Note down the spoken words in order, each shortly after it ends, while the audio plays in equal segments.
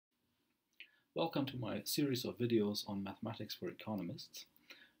Welcome to my series of videos on mathematics for economists.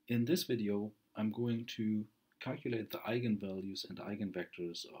 In this video, I'm going to calculate the eigenvalues and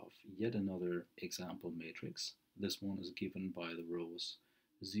eigenvectors of yet another example matrix. This one is given by the rows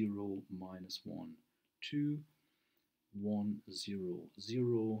 0, -1, 2, 1, 0,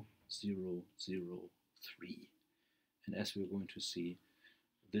 0, 0, 0, 3. And as we're going to see,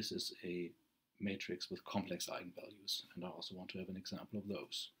 this is a matrix with complex eigenvalues, and I also want to have an example of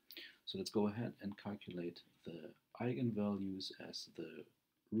those. So let's go ahead and calculate the eigenvalues as the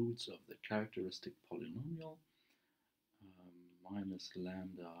roots of the characteristic polynomial, minus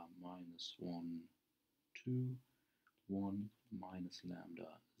lambda minus 1, 2, 1 minus lambda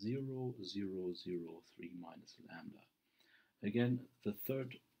 0, 0, 0, 3 minus lambda. Again, the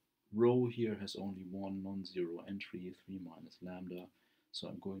third row here has only one non-zero entry, 3 minus lambda, so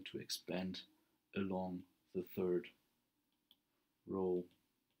I'm going to expand along the third row,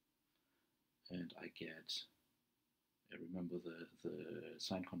 and I get, remember the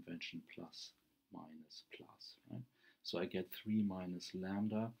sign convention, plus, minus, plus, right? So I get 3 minus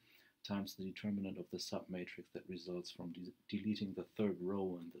lambda times the determinant of the submatrix that results from deleting the third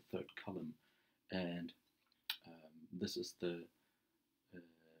row and the third column, and this is the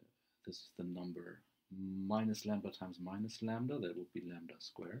number minus lambda times minus lambda, that would be lambda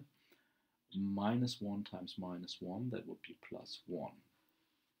squared, minus 1 times minus 1, that would be plus 1.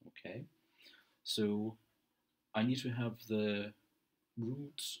 Okay, so I need to have the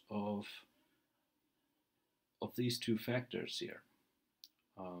roots of these two factors here.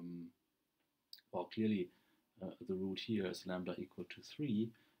 Well, clearly the root here is lambda equal to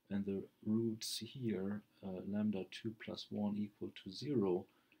 3, and the roots here, lambda 2 plus 1 equal to 0,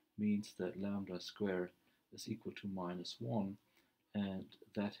 means that lambda squared is equal to minus 1, and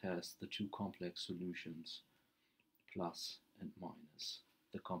that has the two complex solutions, plus and minus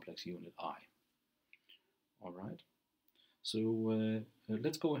the complex unit I. All right, so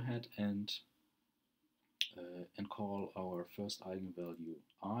let's go ahead and call our first eigenvalue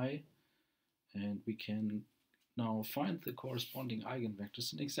I, and we can now find the corresponding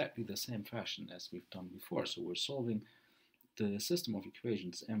eigenvectors in exactly the same fashion as we've done before. So we're solving the system of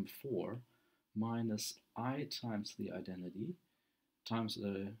equations M4 minus I times the identity times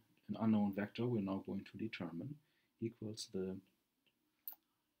an unknown vector we're now going to determine equals the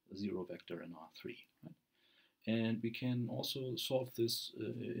 0 vector in R3. Right? And we can also solve this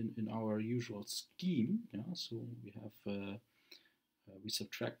in our usual scheme. Yeah? So we have we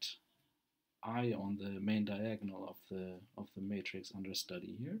subtract I on the main diagonal of the matrix under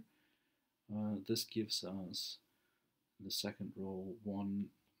study here. This gives us the second row 1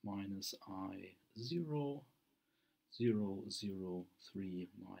 minus I 0, 0, 0, 3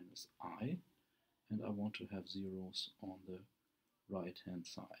 minus I, and I want to have zeros on the right hand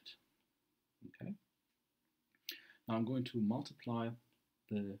side. Okay. Now I'm going to multiply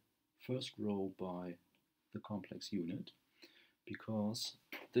the first row by the complex unit, because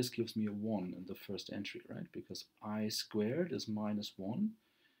this gives me a 1 in the first entry, right? Because I squared is minus 1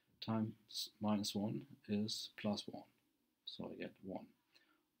 times minus 1 is plus 1. So I get 1.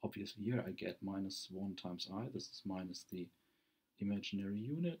 Obviously here I get minus 1 times I. This is minus the imaginary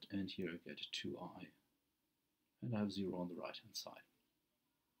unit, and here I get 2I. And I have 0 on the right hand side.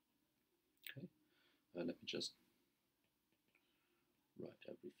 Okay, let me just write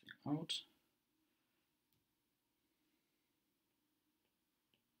everything out.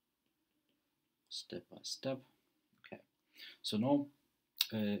 Step by step. Okay, so now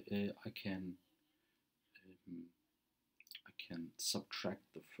I can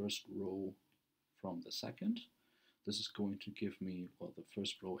subtract the first row from the second. This is going to give me, well, the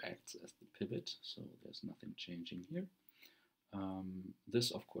first row acts as the pivot, so there's nothing changing here.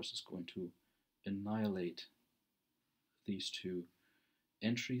 This, of course, is going to annihilate these two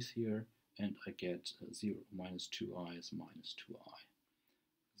entries here, and I get 0 minus 2I is minus 2I.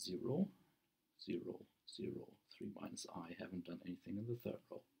 0, 0, 0, 3 minus I. Haven't done anything in the third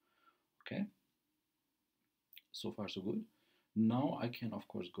row. Okay, so far so good. Now I can, of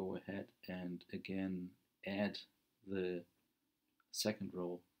course, go ahead and again add the second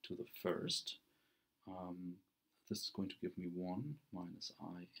row to the first. This is going to give me 1 minus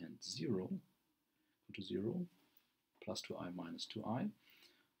I and 0 equal to 0, plus 2I minus 2I.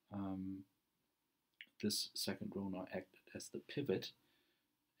 This second row now acted as the pivot,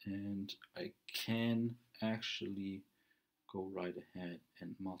 and I can actually go right ahead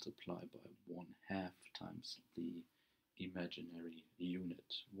and multiply by 1/2 times the imaginary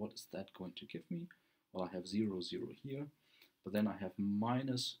unit. What is that going to give me? Well, I have 0, 0 here, but then I have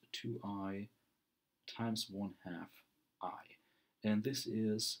minus 2I times 1/2 I. And this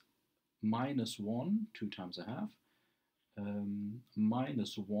is minus 1, 2 times a half,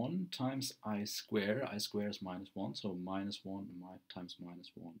 minus 1 times I square. I square is minus 1, so minus 1 times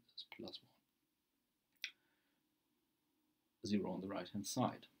minus 1 is plus 1. 0 on the right hand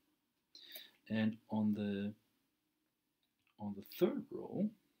side. And on the third row,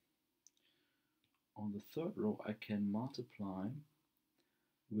 I can multiply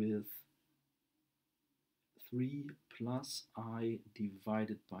with 3 plus I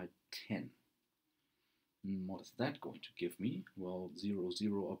divided by 10. And what is that going to give me? Well, 0,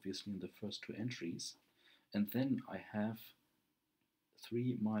 0 obviously in the first two entries. And then I have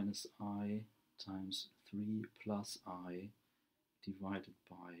 3 minus I times 3 plus I divided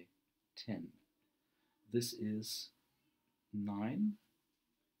by 10. This is 9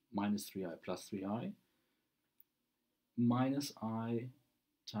 minus 3i plus 3i minus I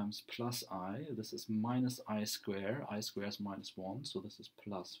times plus I. This is minus I square. I square is minus 1, so this is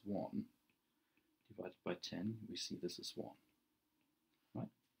plus 1 divided by 10. We see this is 1. Right?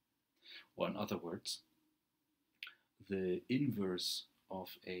 Or in other words, the inverse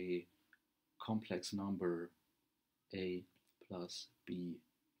of a complex number a plus bi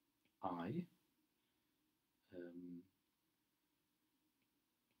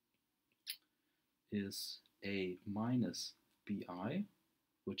is a minus bi,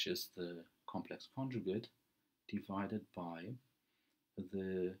 which is the complex conjugate, divided by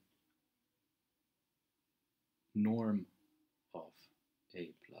the norm of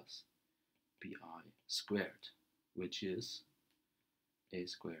a plus bi squared, which is a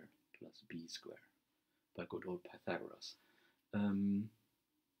square plus b square, by good old Pythagoras. And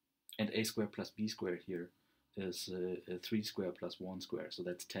a squared plus b squared here is 3 squared plus 1 squared, so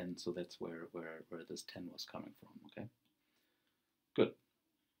that's 10, so that's where this 10 was coming from, okay? Good.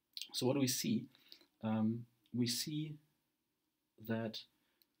 So what do we see? We see that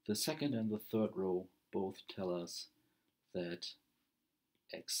the second and the third row both tell us that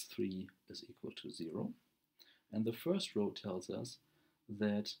x3 is equal to 0. And the first row tells us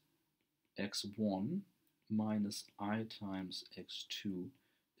that x1 minus I times x2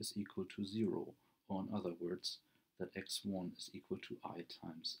 is equal to 0. Or in other words, that x1 is equal to I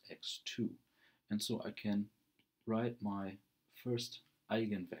times x2. And so I can write my first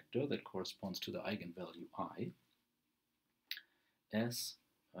eigenvector that corresponds to the eigenvalue I as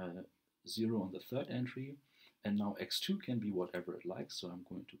 0 on the third entry, and now x2 can be whatever it likes, so I'm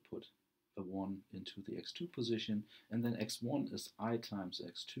going to put a 1 into the x2 position, and then x1 is I times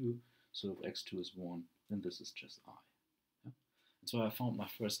x2, so if x2 is 1, then this is just I. Yeah? And so I found my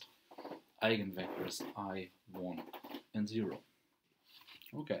first eigenvectors I, 1, and 0.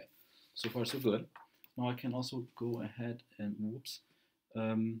 Okay, so far so good. Now I can also go ahead and,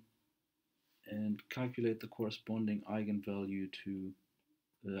 and calculate the corresponding eigenvalue to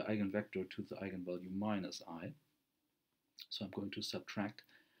the eigenvector to the eigenvalue minus I. So I'm going to subtract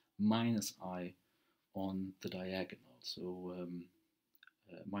minus I on the diagonal. So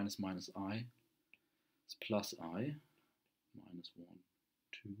minus minus I is plus I, minus 1,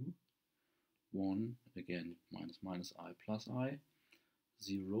 2, 1, again minus minus I plus I,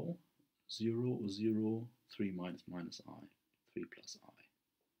 0, 0, 0, 3 minus minus I, 3 plus I,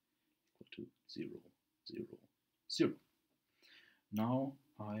 equal to 0, 0, 0. Now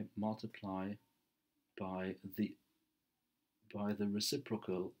I multiply by the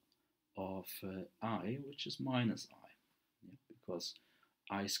reciprocal of I, which is minus I, yeah, because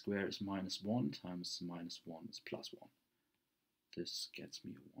I squared is minus 1 times minus 1 is plus 1. This gets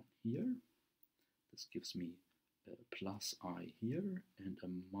me a 1 here. This gives me a plus I here and a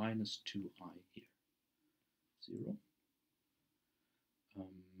minus 2I here. 0.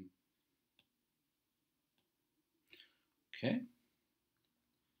 Okay.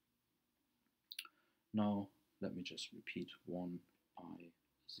 Now let me just repeat 1 I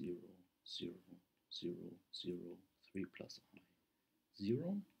 0 0 0 0 3 plus I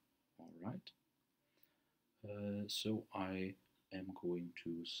 0. All right. So I am going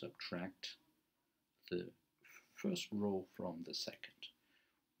to subtract the first row from the second.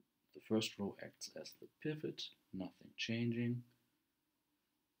 The first row acts as the pivot, nothing changing.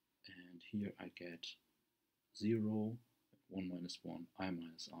 And here I get 0, 1 minus 1, I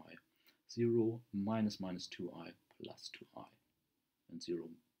minus I, 0 minus minus 2I plus 2I, and 0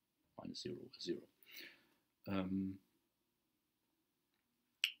 minus 0 is 0.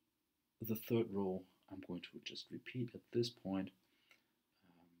 The third row I'm going to just repeat at this point.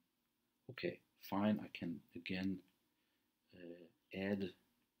 Okay, fine, I can again add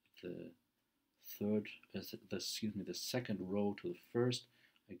the the second row to the first.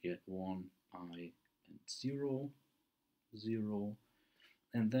 I get 1 I and 0 0,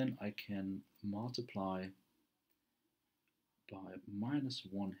 And then I can multiply by minus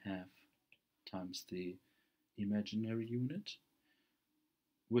 1/2 times the imaginary unit,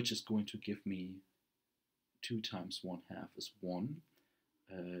 which is going to give me 2 times 1/2 is 1,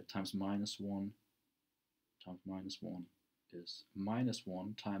 times minus 1 times minus 1 is minus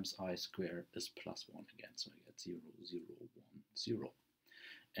 1, times I squared is plus 1 again, so I get 0, 0, 1, 0.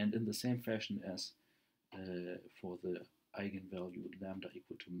 And in the same fashion as for the eigenvalue lambda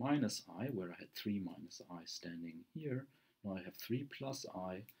equal to minus I, where I had 3 minus I standing here, now I have 3 plus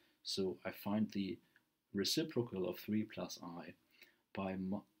I, so I find the reciprocal of 3 plus I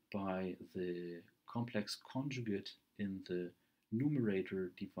by the complex conjugate in the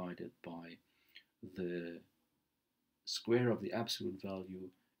numerator divided by the square of the absolute value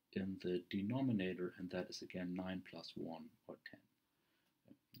in the denominator, and that is again 9 plus 1 or 10.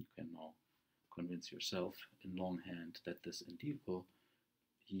 You can now convince yourself in longhand that this indeed will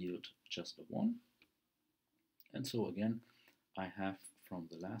yield just a 1. And so again, I have from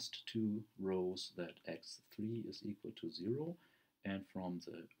the last two rows that x3 is equal to 0, and from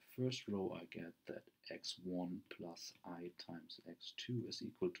the first row I get that x1 plus I times x2 is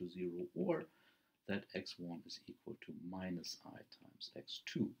equal to 0, or that x1 is equal to minus I times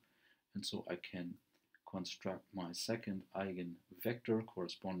x2. And so I can construct my second eigenvector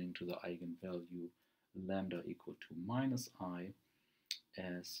corresponding to the eigenvalue lambda equal to minus I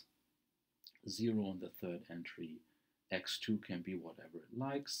as 0 in the third entry. X2 can be whatever it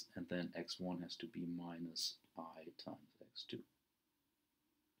likes, and then x1 has to be minus I times x2.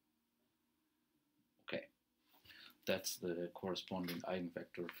 Okay, that's the corresponding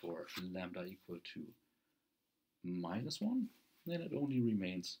eigenvector for lambda equal to minus 1. Then it only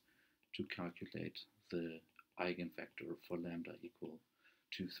remains to calculate the eigenvector for lambda equal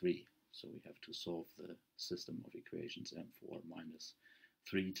to 3. So we have to solve the system of equations m4 minus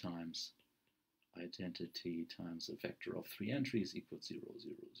 3 times identity times a vector of 3 entries equals 0,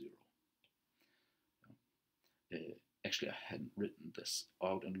 0, 0. Actually, I hadn't written this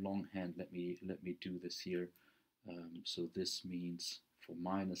out in longhand. Let me do this here. So this means for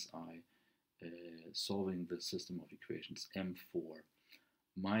minus I, solving the system of equations m4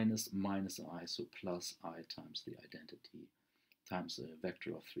 minus I, so plus I times the identity times a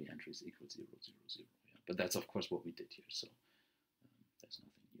vector of 3 entries equals 0, 0, 0. Yeah. But that's of course what we did here, so there's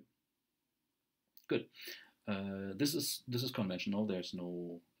nothing new. Good. This is conventional. There's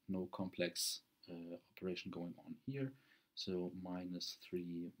no complex operation going on here. So minus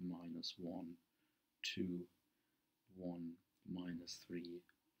 3 minus 1 2 1 minus 3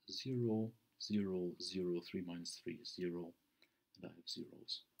 0 0 0 3 minus 3 is 0, and I have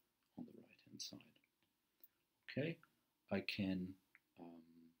zeros on the right hand side. Okay, I can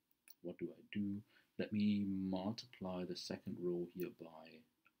what do I do? Let me multiply the second row here by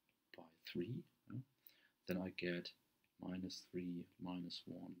 3. Then I get minus 3 minus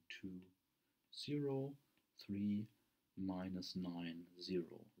 1 2 0 3 minus 9 0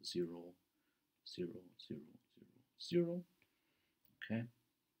 0 0 0 0 0. Okay,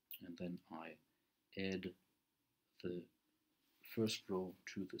 and then I add the first row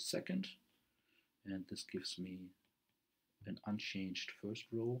to the second, and this gives me an unchanged first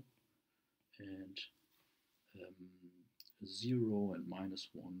row, and 0 and minus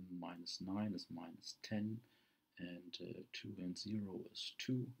 1 minus 9 is minus 10, and 2 and 0 is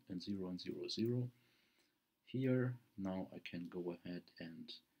 2, and 0 and 0 is 0. Here, now I can go ahead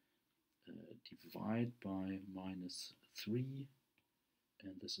and divide by minus 3,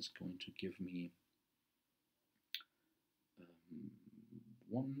 and this is going to give me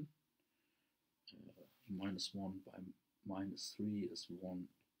 1. Minus 1 by minus 3 is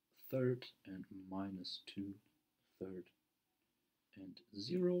 1/3, and minus 2/3 and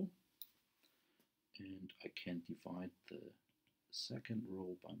 0. And I can divide the second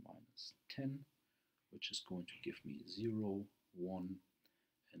row by minus 10, which is going to give me 0, 1,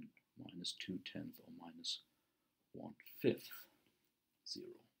 and minus 2/10 or minus 1/5. 0,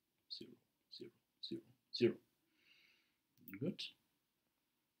 0, 0, 0, 0. Good.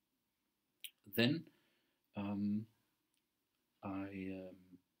 Then I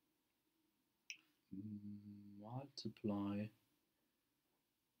multiply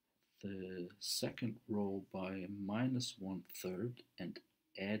the second row by minus 1/3 and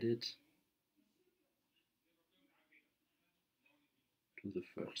add it to the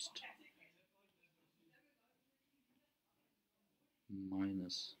first.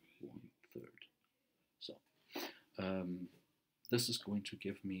 Minus 1/3. So this is going to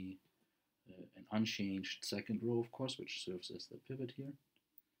give me an unchanged second row, of course, which serves as the pivot here.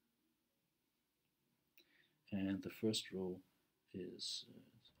 And the first row is,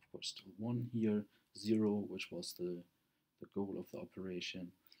 of course, still 1 here, 0, which was the goal of the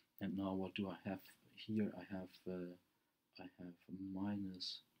operation. And now what do I have here? I have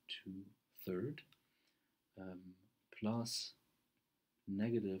minus 2/3 plus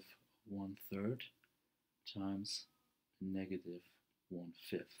negative 1/3 times negative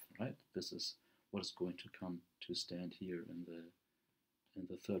 1/5, right? This is what is going to come to stand here in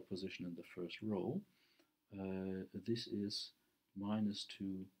the third position in the first row. This is minus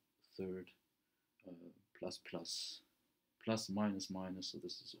 2/3 plus minus minus, so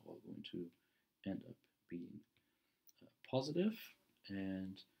this is all going to end up being positive,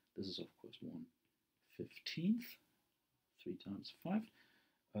 and this is of course 1/15, 3 times 5,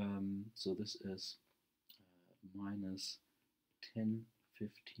 so this is minus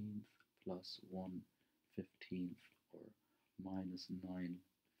 10/15 plus 1/15, or minus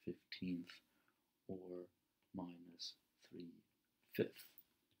 9/15, or minus 3/5.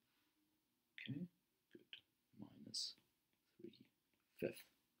 Okay, good. Minus 3/5.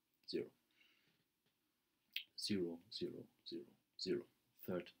 0. 0, 0, 0, 0.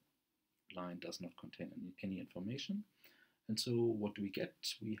 Third line does not contain any information. And so what do we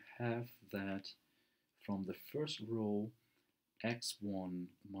get? We have that from the first row, x1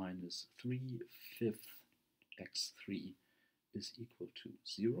 minus 3/5 x3 is equal to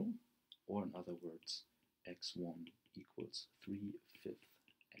 0, or in other words, x1 equals 3/5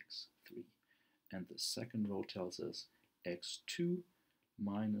 x3. And the second row tells us x2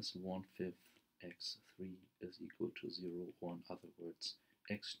 minus 1/5 x3 is equal to 0, or in other words,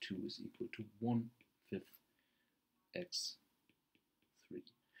 x2 is equal to 1/5 x3.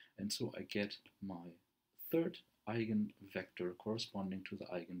 And so I get my third eigenvector corresponding to the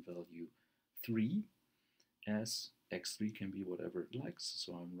eigenvalue 3, as x3 can be whatever it likes,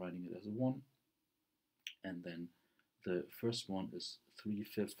 so I'm writing it as a 1, and then the first one is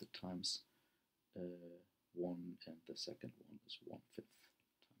 3/5 times 1, and the second one is 1/5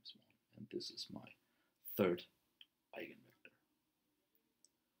 times 1, and this is my third eigenvector.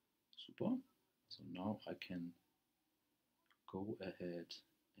 Super. So now I can go ahead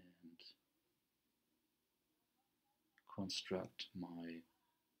and construct my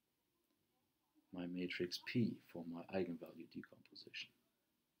matrix P for my eigenvalue decomposition.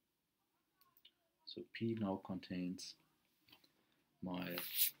 So P now contains my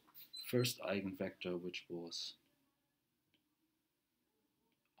first eigenvector, which was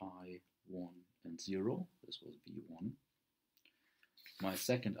I1 and 0, this was V1. My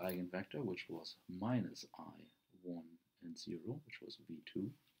second eigenvector, which was minus I1 and 0, which was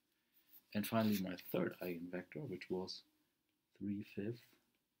V2. And finally my third eigenvector, which was 3/5,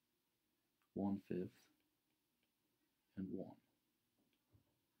 1/5, and 1.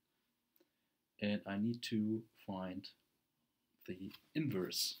 And I need to find the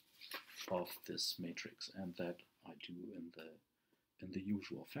inverse of this matrix, and that I do in the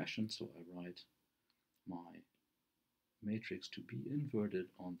usual fashion. So I write my matrix to be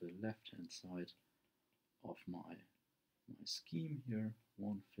inverted on the left-hand side of my scheme here,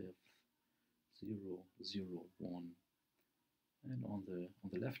 1/5, 0, 0, 1, and on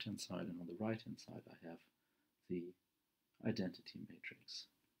the left-hand side and on the right-hand side I have the identity matrix.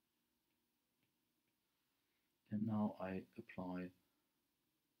 And now I apply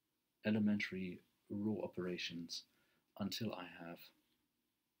elementary row operations until I have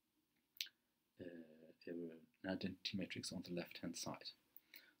an identity matrix on the left-hand side.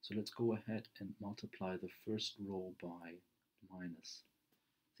 So let's go ahead and multiply the first row by minus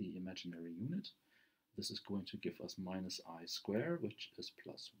the imaginary unit. This is going to give us minus I squared, which is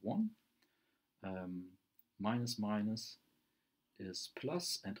plus 1. Minus minus is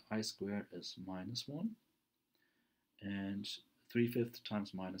plus, and I squared is minus 1. And 3/5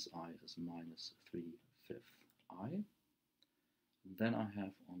 times minus I is minus 3/5 I. Then I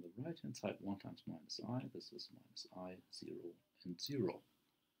have on the right hand side 1 times minus I, this is minus I, 0, and 0.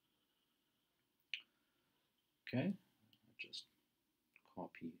 Okay, I just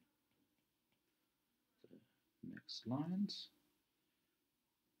copy the next lines.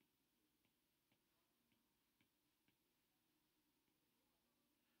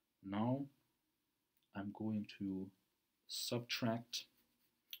 Now I'm going to subtract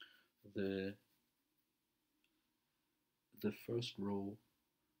the first row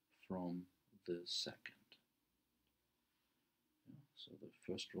from the second. So the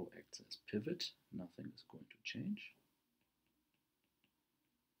first row acts as pivot, nothing is going to change.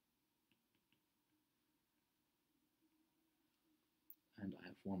 And I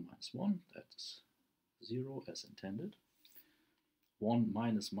have 1 minus 1, that's 0 as intended. 1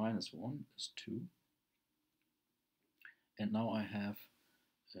 minus minus 1 is 2. And now I have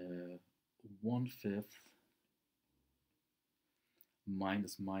 1/5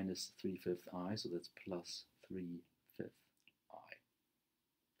 minus 3/5 I, so that's plus 3/5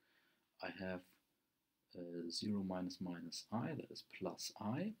 I. I have 0 minus minus I, that is plus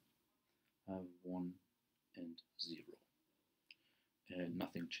I. I have 1 and 0. And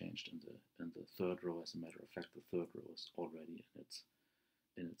nothing changed in the third row. As a matter of fact, the third row is already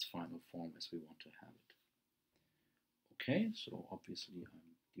in its final form as we want to have it. Okay, so obviously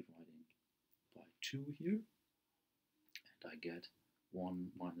I'm dividing by 2 here, and I get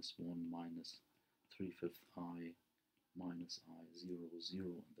 1 minus 1 minus 3/5 I minus I 0, 0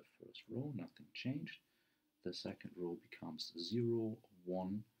 in the first row, nothing changed. The second row becomes 0,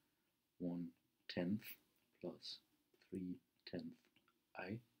 1, 1/10 plus 3/10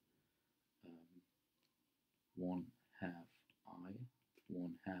 I, 1/2 I,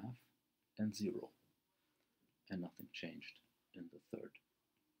 1/2, and 0. And nothing changed in the third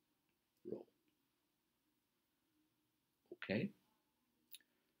row. Okay.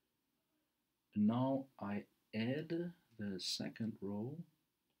 Now I add the second row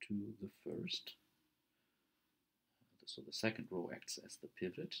to the first. So the second row acts as the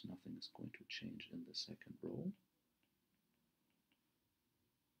pivot. Nothing is going to change in the second row.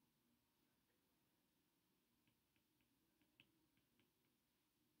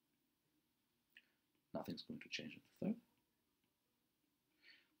 Nothing's going to change in the third.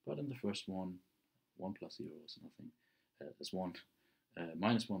 But in the first one, 1 plus 0 is nothing. Is 1.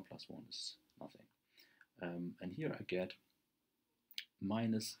 Minus 1 plus 1 is nothing. And here I get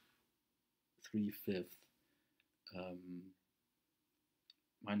minus 3/5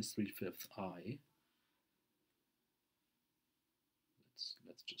 I.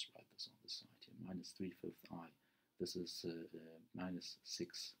 Let's just write this on the side here. Minus 3/5 I. This is minus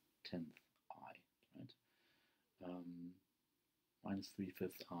 6/10 I, right? Minus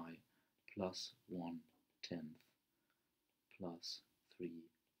 3/5 I plus 1/10 plus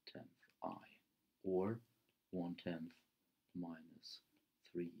 3/10 I, or 1/10 minus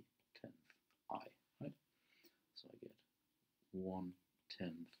 3/10 I, right? So I get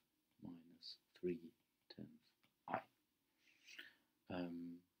 1/10 minus 3/10 I.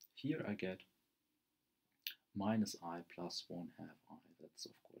 Here I get minus I plus 1/2 I. That's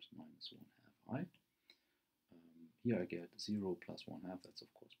of course minus 1/2 I. Here I get 0 plus 1/2. That's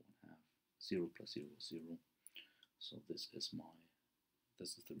of course 1/2. 0 plus 0 is 0. So this is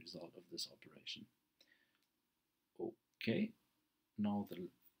the result of this operation. Okay. Now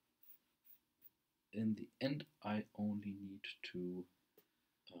in the end I only need to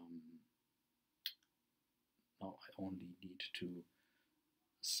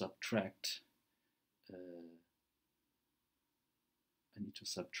subtract. I need to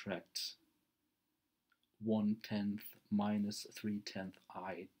subtract 1/10 minus 3/10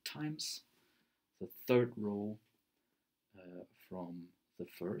 I times the third row from the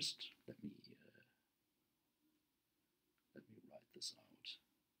first. Let me write this out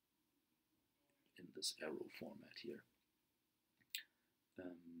in this arrow format here.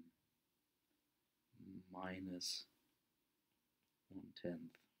 Minus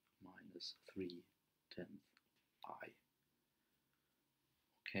 1/10 minus 3/10 I.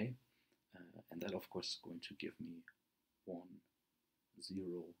 Okay, and that of course is going to give me 1,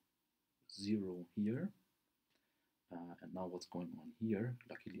 0, 0 here. And now what's going on here?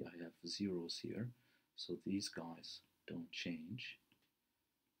 Luckily I have zeros here, so these guys don't change.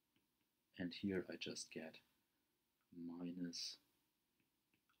 And here I just get minus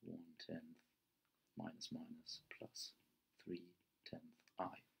 1/10 minus minus plus 3/10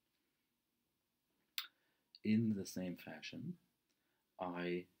 I. In the same fashion,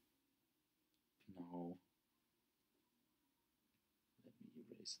 I now, let me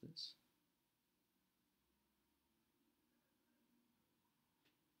erase this.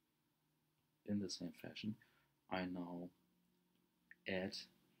 In the same fashion, I now add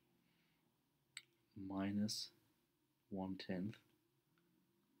minus 1/10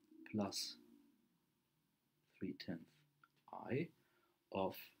 plus 3/10 I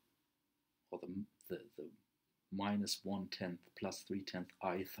of, or the minus 1/10 plus 3/10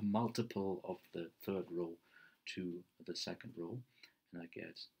 I, the multiple of the third row to the second row, and I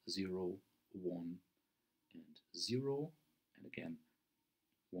get 0, 1, and 0, and again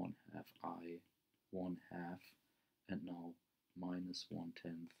 1/2 I, 1/2, and now minus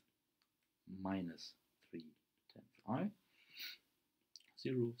 1/10 minus 3/10 I,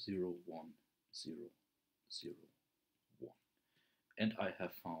 0, 0, 1, 0, 0, 1. And I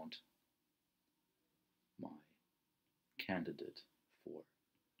have found my candidate for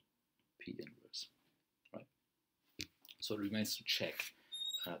P inverse, right? So it remains to check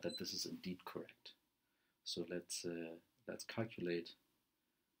that this is indeed correct. So let's calculate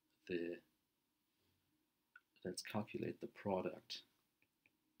the product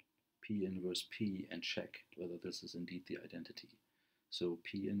P inverse P and check whether this is indeed the identity. So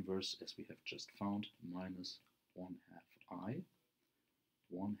P inverse, as we have just found, minus 1/2 I,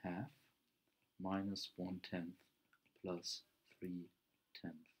 1/2 minus 1/10 plus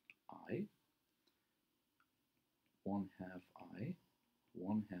 3/10 I, 1/2 I,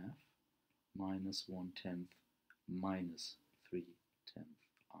 1/2 minus 1/10 minus 3/10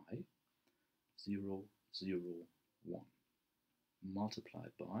 I, 0, 0, 1,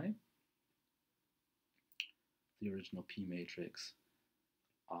 multiplied by the original P matrix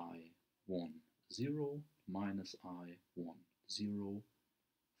I1, 0 minus I1, 0,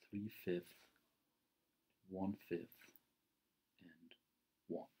 3/5, 1/5, and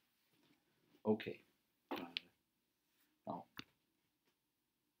 1. Okay, now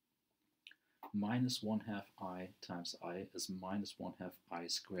minus 1/2 I times I is minus 1/2 I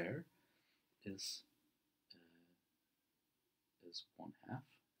squared is 1/2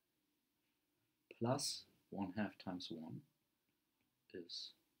 plus 1/2 times 1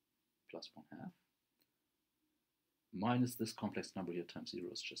 is plus 1/2 minus this complex number here times 0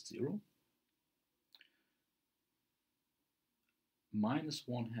 is just 0. Minus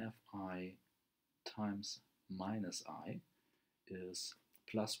 1/2 I times minus I is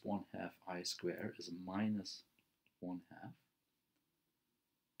plus 1/2 I squared is minus 1/2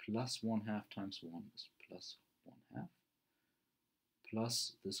 plus 1/2 times 1 is plus 1/2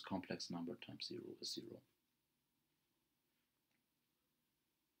 plus this complex number times 0 is 0.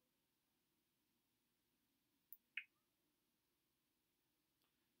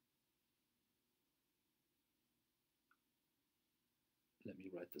 Let me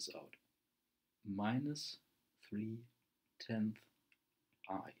write this out. Minus 3/10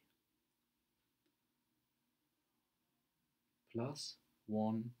 I plus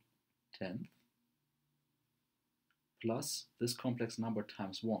 1/10 plus this complex number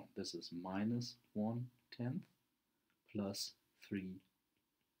times 1. This is minus 1/10 plus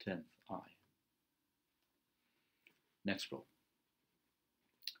 3/10 I. Next row.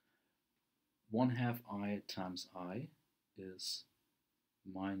 1/2 I times I is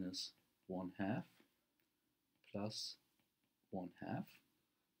minus 1/2 plus 1/2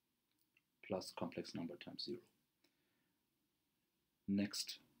 plus complex number times 0.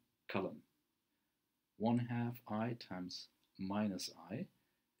 Next column. 1/2 I times minus I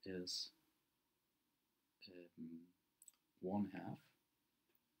is 1/2.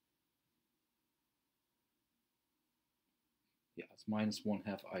 Yeah, it's minus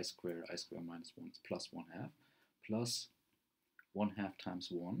 1/2 I squared minus 1 is plus 1/2 plus 1/2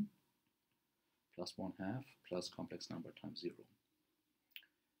 times 1 plus 1/2 plus complex number times 0.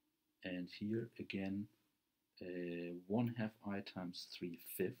 And here again 1/2 I times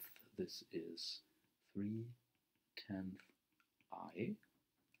 3/5, this is 3/10 I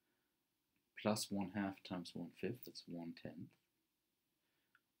plus 1/2 times 1/5, that's 1/10,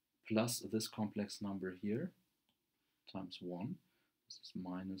 plus this complex number here times 1, this is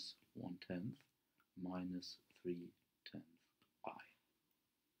minus 1/10 minus 3/10 I.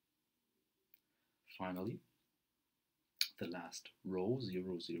 Finally, the last row,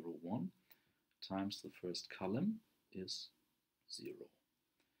 0, 0, 1, times the first column is 0,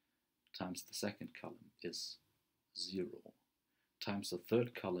 times the second column is 0, times the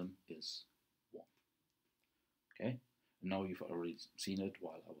third column is 1. Okay, and now you've already seen it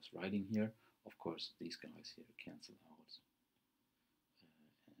while I was writing here. Of course, these guys here cancel out,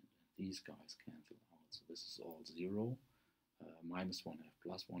 and these guys cancel out. So this is all 0. Minus 1/2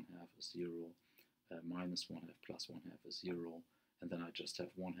 plus 1/2 is 0. Minus 1/2 plus 1/2 is 0. And then I just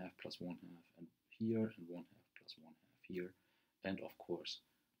have 1/2 plus 1/2 and here, and 1/2 plus 1/2 here. And of course,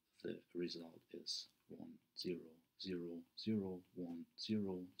 the result is 1, 0, 0, 0, 1,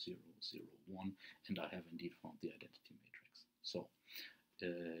 0, 0, 0, 1. And I have indeed found the identity matrix. So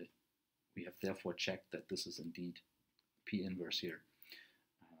we have therefore checked that this is indeed P inverse here.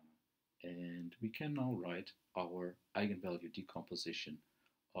 And we can now write our eigenvalue decomposition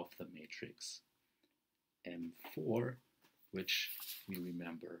of the matrix M4, which we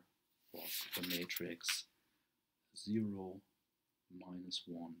remember was the matrix 0, minus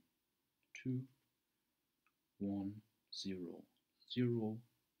 1, 2, 1, 0, 0,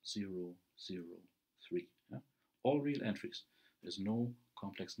 0, 0, 3. Yeah? All real entries. There's no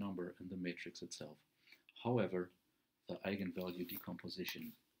complex number in the matrix itself. However, the eigenvalue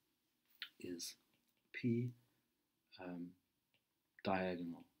decomposition is P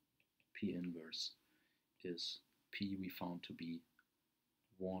diagonal, P inverse is P we found to be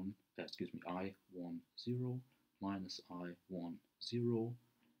I 1 0 minus I 1 0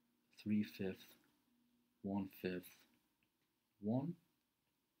 3/5 1/5 1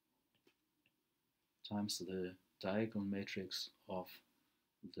 times the diagonal matrix of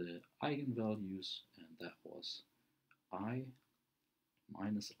the eigenvalues, and that was I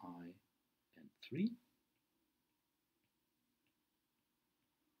minus I and 3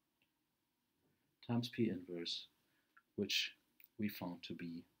 times P inverse, which we found to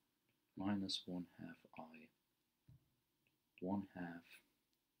be minus 1/2 I 1/2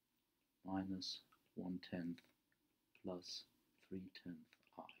 minus 1/10 plus 3/10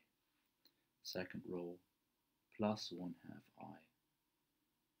 I. Second row plus 1/2 I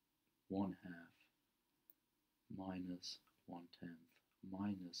 1/2 minus 1/10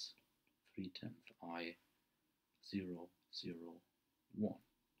 minus 3/10 I 0 0 1.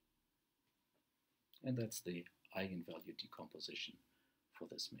 And that's the eigenvalue decomposition for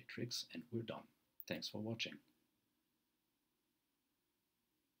this matrix, and we're done. Thanks for watching.